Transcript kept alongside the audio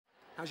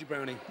How's your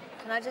brownie?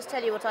 Can I just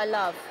tell you what I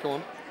love? Go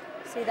on.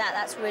 See that?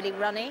 That's really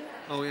runny.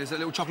 Oh, yeah, is there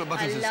little chocolate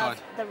buttons inside? I love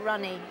the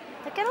runny.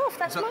 But get off,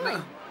 that's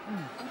mine.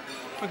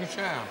 Like a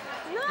share.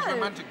 No, It's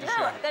romantic to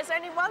share. there's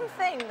only one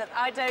thing that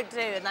I don't do,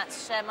 and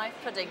that's share my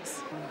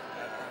puddings.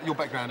 Your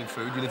background in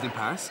food, you lived in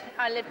Paris?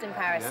 I lived in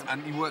Paris. Yeah,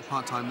 and you worked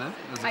part-time there?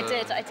 I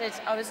did.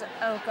 I was,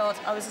 oh God,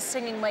 I was a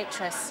singing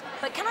waitress.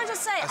 But can I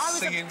just say, I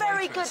was a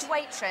very good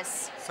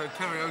waitress. So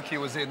karaoke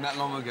was in that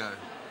long ago?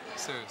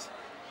 Serious?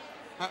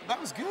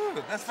 That was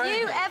good. That's very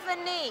good. If you ever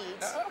need...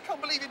 I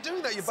can't believe you're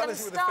doing that. You're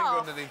balancing with the staff,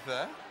 finger underneath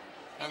there.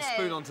 And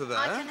spoon onto there.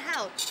 I can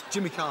help.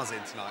 Jimmy Carr's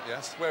in tonight,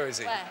 yes? Where is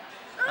he? Where?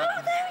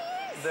 Oh, there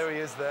he is. There he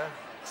is there.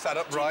 Sat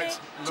upright,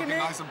 looking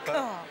nice and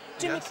pert.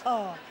 Jimmy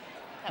Carr.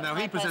 Now,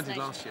 he presented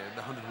last year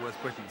the 100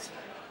 Worst Britons.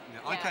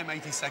 Yeah, I came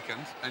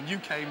 82nd, and you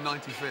came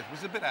 95th, which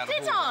is a bit out of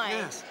order. Did I?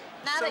 Yes.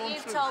 Now that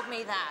you've told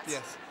me that.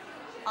 Yes.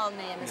 I'll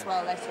knee him as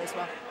well later as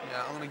well.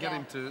 Yeah, I'm going to get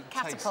him to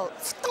catapult.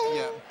 taste.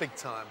 Yeah, big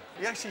time.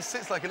 He actually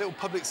sits like a little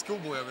public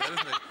schoolboy over there,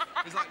 doesn't he?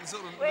 He's like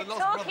sort of We're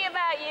talking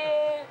about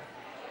you.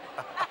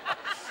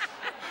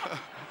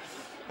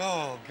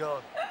 Oh,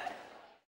 God.